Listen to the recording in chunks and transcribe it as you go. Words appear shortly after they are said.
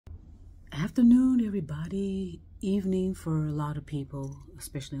Afternoon, everybody. Evening for a lot of people,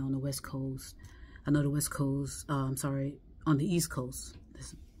 especially on the West Coast. I know the West Coast, on the East Coast.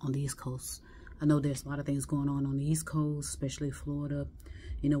 On the East Coast. I know there's a lot of things going on the East Coast, especially Florida,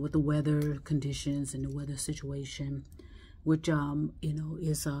 you know, with the weather conditions and the weather situation, which, you know,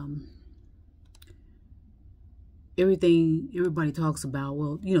 is everything everybody talks about.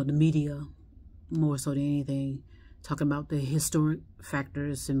 Well, you know, the media, more so than anything, talking about the historic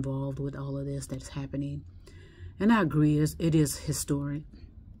factors involved with all of this that's happening. And I agree, it is historic.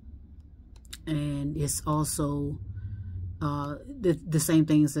 And it's also the same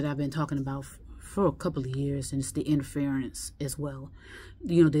things that I've been talking about for a couple of years, and it's the interference as well.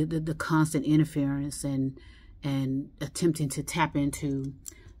 You know, the constant interference and attempting to tap into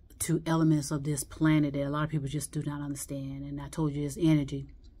elements of this planet that a lot of people just do not understand. And I told you it's energy.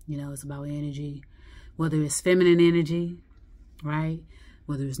 You know, it's about energy. Whether it's feminine energy, right?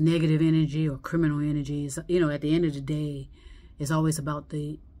 Whether it's negative energy or criminal energy, you know, at the end of the day, it's always about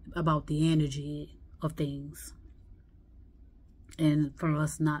the energy of things. And for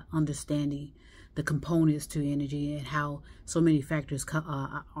us not understanding the components to energy and how so many factors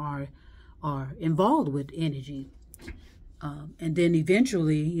are involved with energy, and then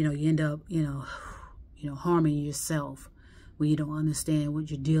eventually, you know, you end up, you know, harming yourself when you don't understand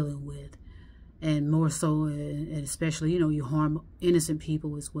what you're dealing with. And more so, and especially, you know, you harm innocent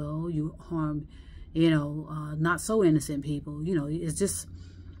people as well. You harm, you know, not so innocent people. You know, it's just,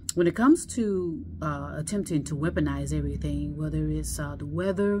 when it comes to attempting to weaponize everything, whether it's the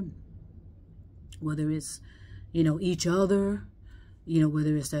weather, whether it's, you know, each other, you know,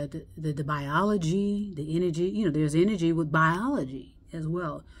 whether it's the biology, the energy, you know, there's energy with biology as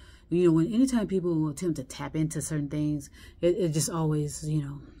well. You know, anytime people attempt to tap into certain things, it just always, you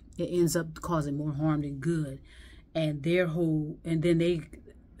know, it ends up causing more harm than good. And and then they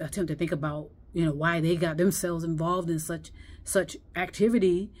attempt to think about, you know, why they got themselves involved in such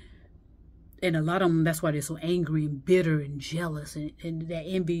activity. And a lot of them, that's why they're so angry and bitter and jealous, and that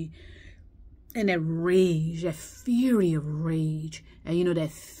envy and that rage, that fury of rage. And, you know,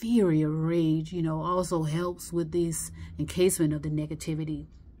 that fury of rage, you know, also helps with this encasement of the negativity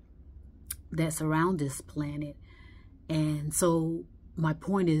that surrounds this planet. And so my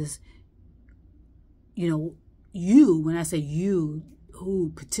point is, you know, when I say you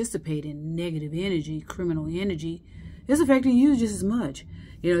who participate in negative energy, criminal energy, it's affecting you just as much.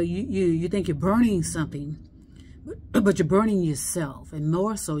 You know, you think you're burning something, but you're burning yourself, and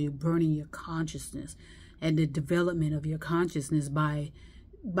more so, you're burning your consciousness and the development of your consciousness by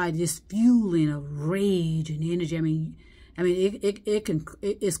this fueling of rage and energy. I mean,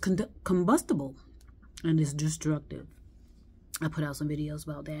 it's combustible and it's destructive. I put out some videos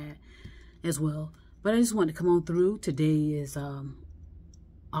about that as well. But I just wanted to come on through. Today is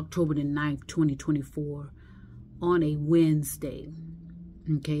October the 9th, 2024, on a Wednesday.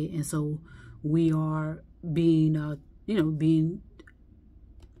 Okay, and so we are being, you know,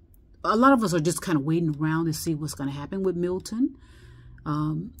 a lot of us are just kind of waiting around to see what's going to happen with Milton.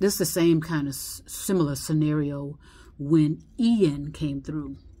 This is the same kind of similar scenario when Ian came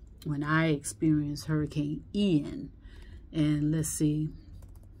through, when I experienced Hurricane Ian. And let's see,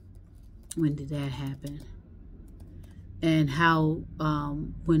 when did that happen? And how,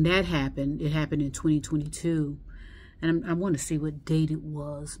 when that happened, it happened in 2022. And I want to see what date it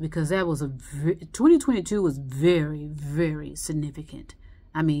was, because that was 2022 was very, very significant.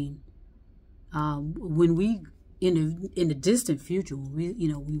 I mean, when we, in the distant future,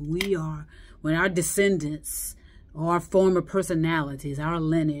 when our descendants, our former personalities, our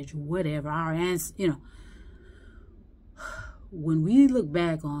lineage, whatever, our ancestors, you know, when we look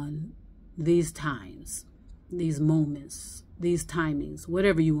back on these times, these moments, these timings,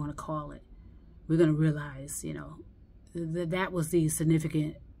 whatever you want to call it, we're going to realize, you know, that was the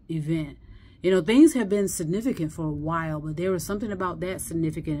significant event. You know, things have been significant for a while, but there was something about that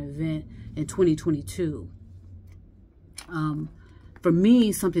significant event in 2022. For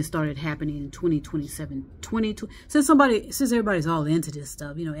me, something started happening in 2027, since everybody's all into this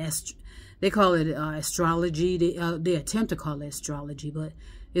stuff, you know, they call it astrology. They attempt to call it astrology, but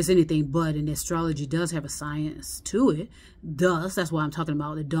it's anything but. And astrology does have a science to it. Thus, that's why I'm talking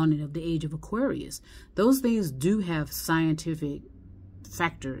about the dawning of the age of Aquarius. Those things do have scientific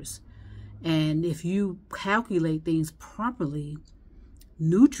factors. And if you calculate things properly,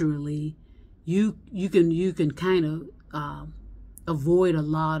 neutrally, you can kind of avoid a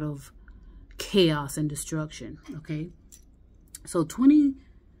lot of chaos and destruction. Okay, so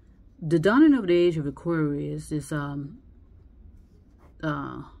the dawning of the age of Aquarius is February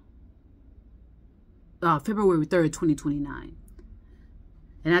 3rd, 2029.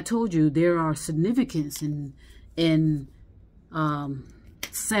 And I told you there are significance in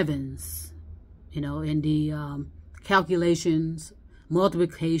sevens, you know, in the calculations,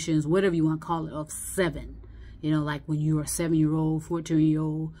 multiplications, whatever you want to call it, of 7. You know, like when you're a 7-year-old,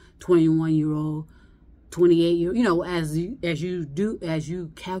 14-year-old, 21-year-old, 28-year-old, you know, as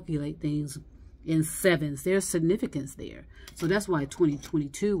you calculate things in sevens, there's significance there. So that's why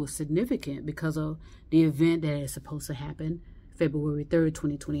 2022 was significant, because of the event that is supposed to happen February 3rd,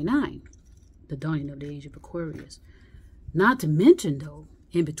 2029, the dawning of the age of Aquarius. Not to mention, though,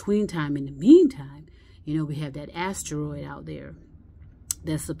 in between time, in the meantime, you know, we have that asteroid out there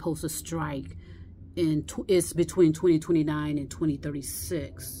that's supposed to strike it's between 2029 and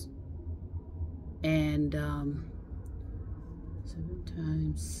 2036. And 7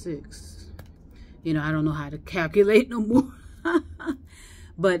 times 6. You know, I don't know how to calculate no more.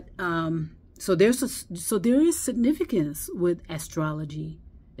 But so there is significance with astrology,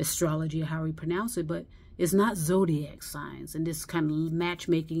 how we pronounce it, but it's not zodiac signs and this kind of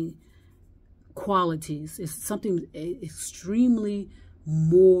matchmaking qualities. It's something extremely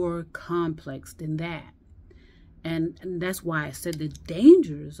more complex than that. And that's why I said the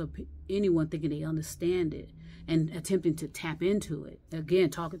dangers of anyone thinking they understand it and attempting to tap into it.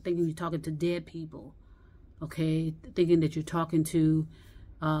 Again, thinking you're talking to dead people, okay? Thinking that you're talking to,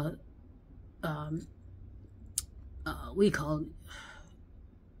 we call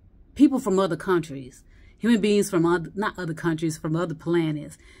people from other countries, human beings from not other countries, from other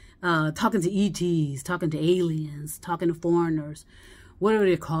planets, talking to ETs, talking to aliens, talking to foreigners, whatever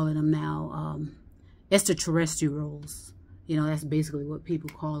they're calling them now, extraterrestrials. You know, that's basically what people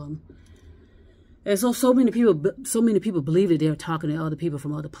call them. And so many people believe that they're talking to other people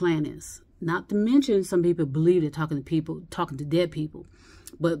from other planets. Not to mention, some people believe they're talking to dead people.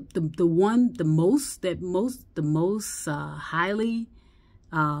 But the most highly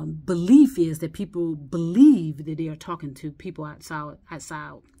belief is that people believe that they are talking to people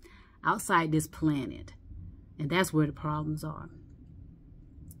outside this planet, and that's where the problems are.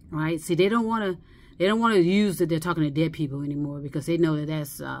 Right? See, they don't want to use that they're talking to dead people anymore, because they know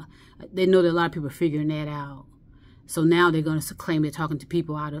that they know that a lot of people are figuring that out. So now they're going to claim they're talking to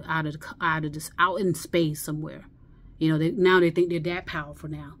people out in space somewhere. You know, now they think they're that powerful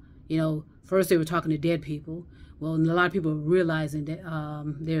now. You know, first they were talking to dead people. Well, and a lot of people are realizing that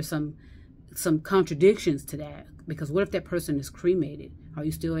there's some contradictions to that, because what if that person is cremated? Are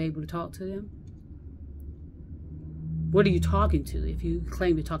you still able to talk to them? What are you talking to if you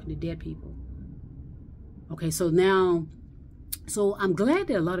claim you're talking to dead people? Okay, so I'm glad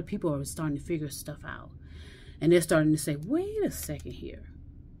that a lot of people are starting to figure stuff out. And they're starting to say, wait a second here.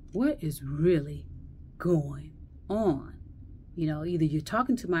 What is really going on? You know, either you're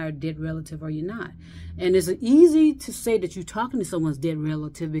talking to my dead relative or you're not. And it's easy to say that you're talking to someone's dead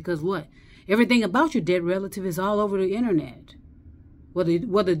relative, because what? Everything about your dead relative is all over the internet. Whether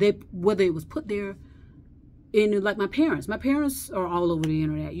it was put there in, like my parents. My parents are all over the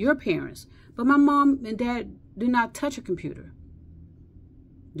internet. Your parents. But my mom and dad did not touch a computer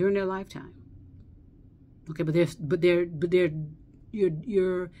during their lifetime. Okay, but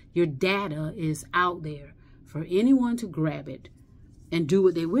your data is out there for anyone to grab it and do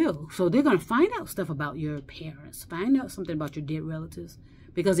what they will. So they're going to find out stuff about your parents, find out something about your dead relatives,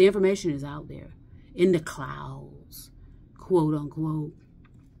 because the information is out there in the clouds, quote unquote.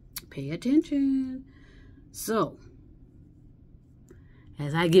 Pay attention. So,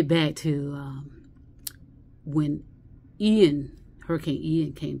 as I get back to when Hurricane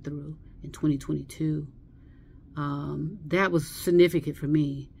Ian came through in 2022, that was significant for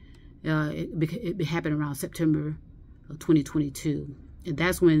me. It happened around September of 2022, and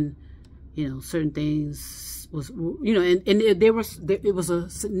that's when, you know, certain things was, you know, and it was a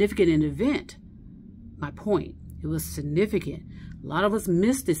significant event. My point, it was significant. A lot of us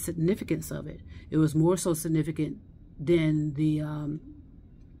missed the significance of it. It was more so significant than the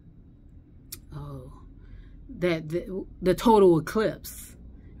total eclipse.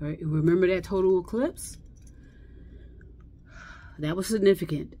 Right? Remember that total eclipse? That was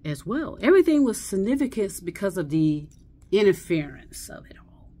significant as well. Everything was significant because of the interference of it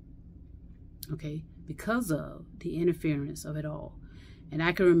all. Okay? Because of the interference of it all. And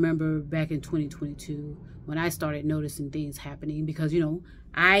I can remember back in 2022 when I started noticing things happening, because, you know,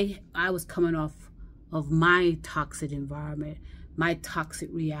 I was coming off of my toxic environment, my toxic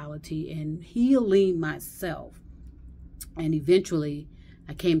reality, and healing myself. And eventually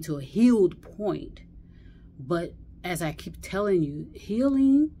I came to a healed point. But as I keep telling you,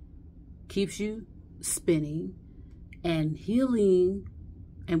 healing keeps you spinning, and healing,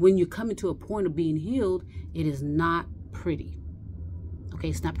 and when you're coming to a point of being healed, it is not pretty. Okay,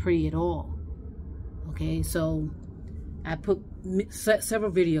 it's not pretty at all. Okay, so I put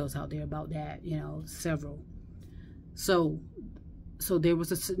several videos out there about that, you know, several. So there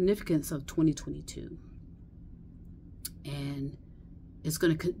was a significance of 2022. And it's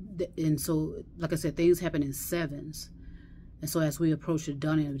going to, and so, like I said, things happen in sevens. And so as we approach the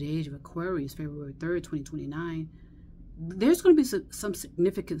dawning of the age of Aquarius, February 3rd, 2029, there's going to be some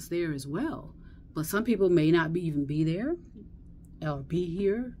significance there as well. But some people may not even be there or be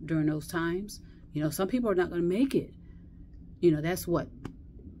here during those times. You know, some people are not going to make it. You know, that's what,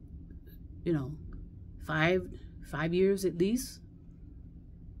 you know, five years at least.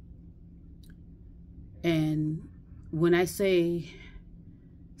 And when I say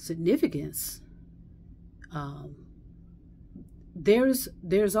significance, there's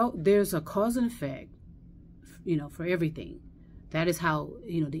a cause and effect, you know, for everything. That is how,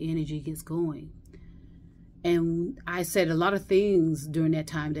 you know, the energy gets going. And I said a lot of things during that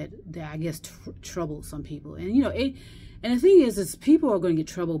time that I guess troubled some people. And, you know, and the thing is people are going to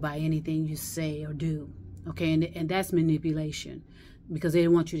get troubled by anything you say or do. Okay, and that's manipulation, because they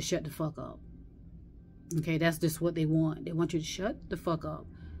want you to shut the fuck up. Okay, that's just what they want. They want you to shut the fuck up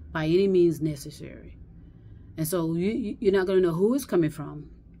by any means necessary. And so you're not going to know who it's coming from.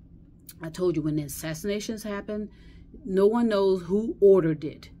 I told you, when the assassinations happen, no one knows who ordered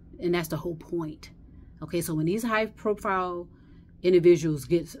it. And that's the whole point. Okay, so when these high-profile individuals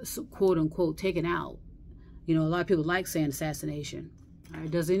get, quote-unquote, taken out, you know, a lot of people like saying assassination. All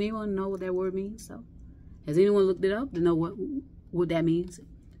right, does anyone know what that word means, though? Has anyone looked it up to know what that means?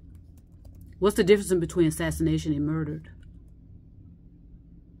 What's the difference between assassination and murdered?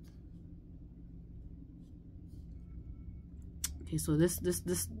 Okay, so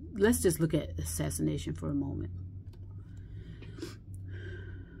let's just look at assassination for a moment.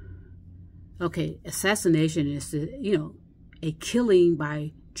 Okay, assassination is, you know, a killing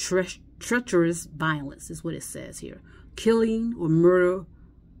by treacherous violence is what it says here. Killing or murder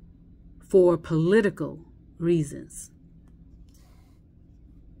for political reasons.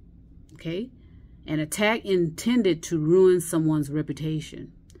 Okay, an attack intended to ruin someone's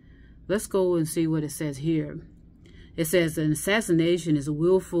reputation. Let's go and see what it says here. It says an assassination is a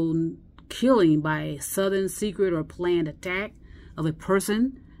willful killing by a sudden, secret, or planned attack of a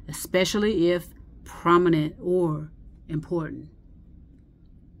person, especially if prominent or important.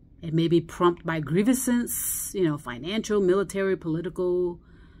 It may be prompted by grievances, you know, financial, military, political,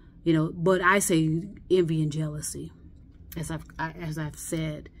 you know, but I say envy and jealousy. As I've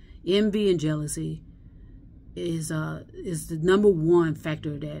said, envy and jealousy is the number one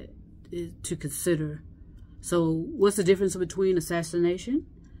factor that is to consider. So what's the difference between assassination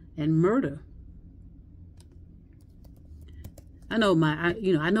and murder? I know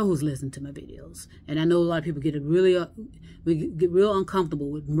I know who's listening to my videos, and I know a lot of people get we get real uncomfortable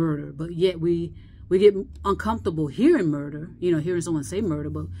with murder, but yet we get uncomfortable hearing murder, you know, hearing someone say murder,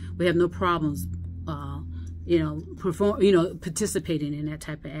 but we have no problems, you know, participating in that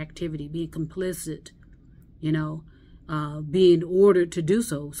type of activity, being complicit, you know, being ordered to do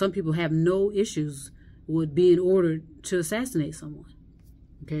so. Some people have no issues with being ordered to assassinate someone.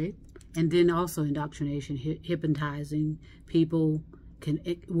 Okay. And then also indoctrination, hypnotizing people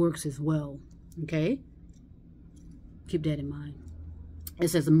it works as well. Okay? Keep that in mind. It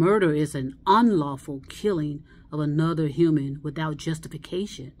says murder is an unlawful killing of another human without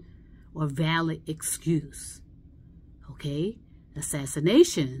justification or valid excuse. Okay?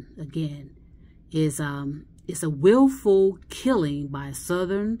 Assassination, again, is a willful killing by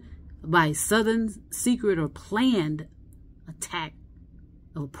sudden, secret, or planned attack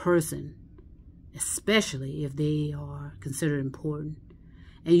of a person, especially if they are considered important.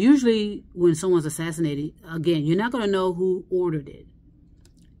 And usually when someone's assassinated, again, you're not going to know who ordered it.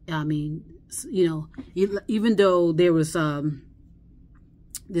 I mean, you know, even though there was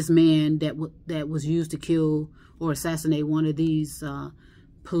this man that was used to kill or assassinate one of these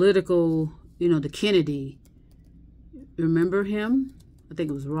political, you know, the Kennedy. Remember him? I think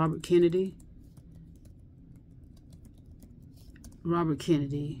it was Robert Kennedy. Robert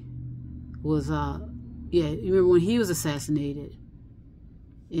Kennedy was, yeah, you remember when he was assassinated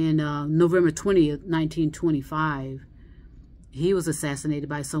in November 20th, 1925, he was assassinated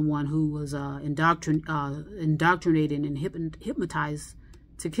by someone who was indoctrinated and hypnotized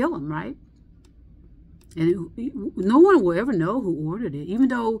to kill him, right? And no one will ever know who ordered it, even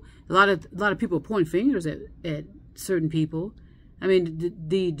though a lot of people point fingers at certain people. I mean,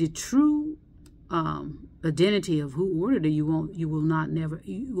 the true identity of who ordered it, you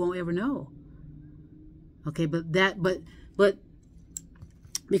won't ever know. Okay, but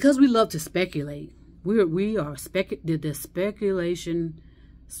because we love to speculate, We are the speculation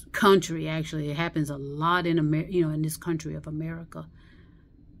country. Actually, it happens a lot in America, in this country of America,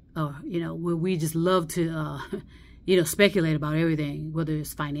 where we just love to, speculate about everything, whether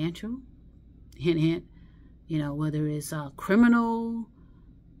it's financial, hint, hint, whether it's criminal,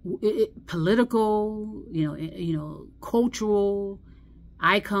 political, cultural,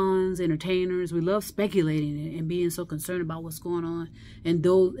 icons, entertainers. We love speculating and being so concerned about what's going on in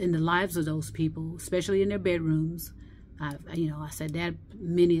the lives of those people, especially in their bedrooms. I said that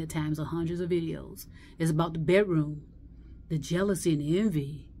many a times on hundreds of videos. It's about the bedroom, the jealousy and the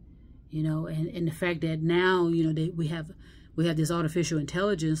envy, and the fact that now, we have this artificial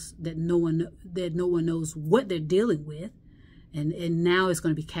intelligence that no one knows what they're dealing with. And now it's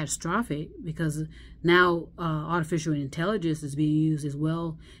going to be catastrophic, because now artificial intelligence is being used as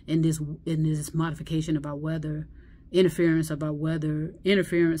well in this modification of our weather, interference of our weather,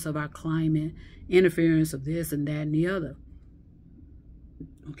 interference of our climate, interference of this and that and the other.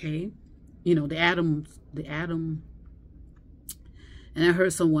 Okay, the atom. And I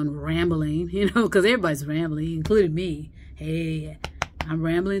heard someone rambling, because everybody's rambling, including me. Hey, I'm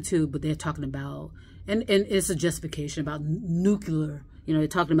rambling too, but they're talking about. And it's a justification about nuclear. They're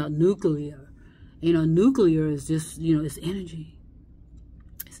talking about nuclear. Nuclear is just, it's energy.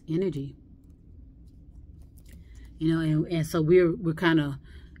 It's energy. And so we're kind of,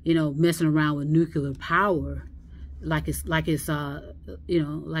 messing around with nuclear power, like it's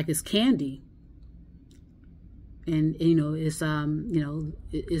candy. And it's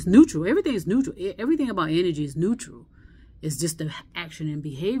neutral. Everything is neutral. Everything about energy is neutral. It's just the action and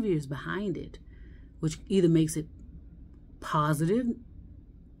behaviors behind it, which either makes it positive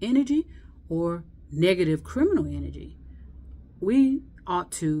energy or negative criminal energy. We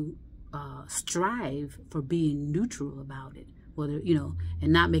ought to strive for being neutral about it, whether,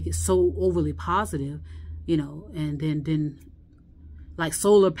 and not make it so overly positive, and then like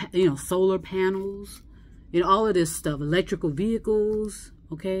solar panels, all of this stuff, electrical vehicles,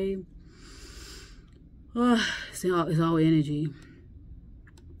 okay? It's all energy.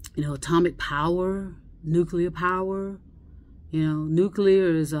 Atomic power, nuclear power.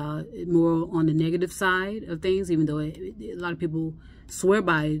 Nuclear is more on the negative side of things, even though a lot of people swear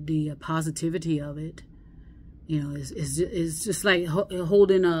by the positivity of it. It's just like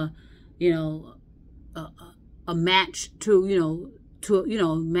holding a match to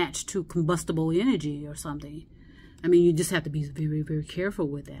match to combustible energy or something. I mean, you just have to be very, very careful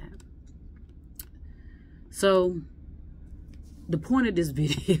with that. So the point of this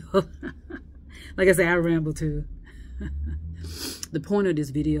video, like I said, I ramble too. The point of this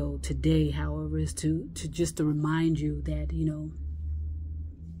video today, however, is to remind you that,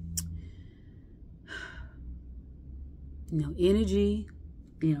 energy,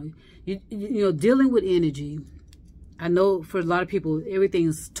 dealing with energy. I know for a lot of people,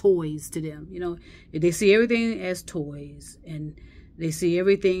 everything's toys to them. They see everything as toys, and they see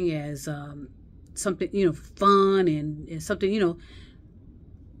everything as something, fun and something,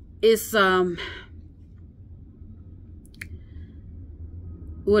 it's,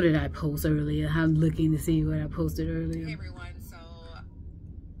 what did I post earlier? I'm looking to see what I posted earlier. Hey everyone,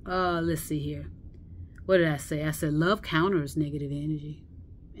 let's see here. What did I say? I said love counters negative energy,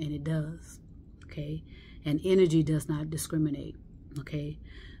 and it does, okay? And energy does not discriminate, okay?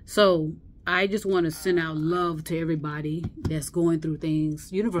 So I just want to send out love to everybody that's going through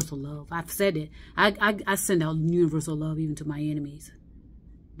things. Universal love. I've said it. I send out universal love even to my enemies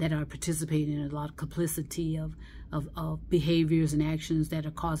that are participating in a lot of complicity of behaviors and actions that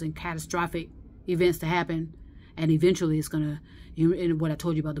are causing catastrophic events to happen. And eventually it's going to, in what I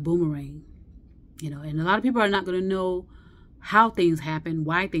told you about the boomerang, and a lot of people are not going to know how things happen,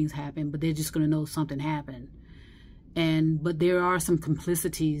 why things happen, but they're just going to know something happened. But there are some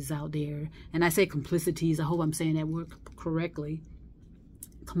complicities out there. And I say complicities, I hope I'm saying that word correctly.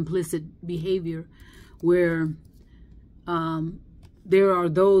 Complicit behavior, where there are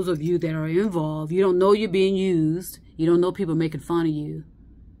those of you that are involved. You don't know you're being used. You don't know people making fun of you.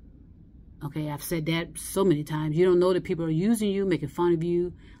 Okay, I've said that so many times. You don't know that people are using you, making fun of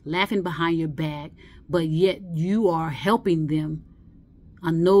you, laughing behind your back, but yet you are helping them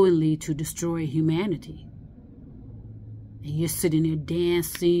unknowingly to destroy humanity. And you're sitting there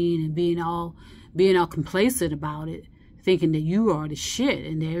dancing and being all complacent about it, thinking that you are the shit,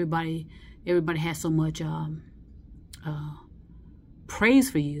 and that everybody has so much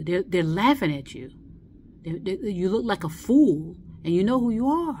praise for you. They're laughing at you. You look like a fool, and you know who you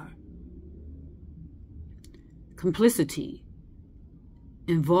are. Complicity,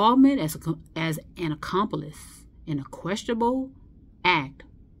 involvement as an accomplice in a questionable act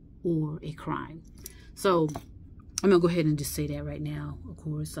or a crime. So I'm going to go ahead and just say that right now. Of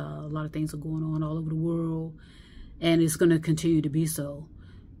course, a lot of things are going on all over the world, and it's going to continue to be so.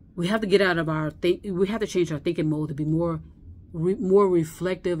 We have to get out of we have to change our thinking mode to be more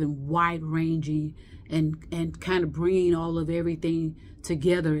reflective and wide-ranging, and kind of bringing all of everything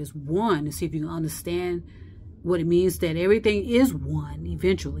together as one, and see if you can understand what it means that everything is one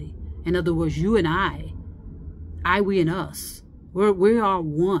eventually. In other words, you and I, we, and us, we are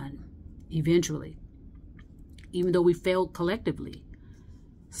one eventually, even though we failed collectively.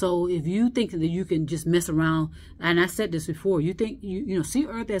 So if you think that you can just mess around, and I said this before, you think, you know, see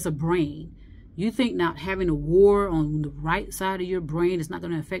Earth as a brain. You think not having a war on the right side of your brain is not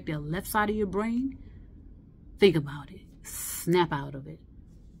going to affect the left side of your brain? Think about it. Snap out of it.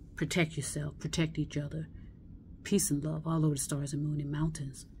 Protect yourself. Protect each other. Peace and love all over the stars and moon and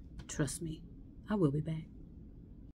mountains. Trust me, I will be back.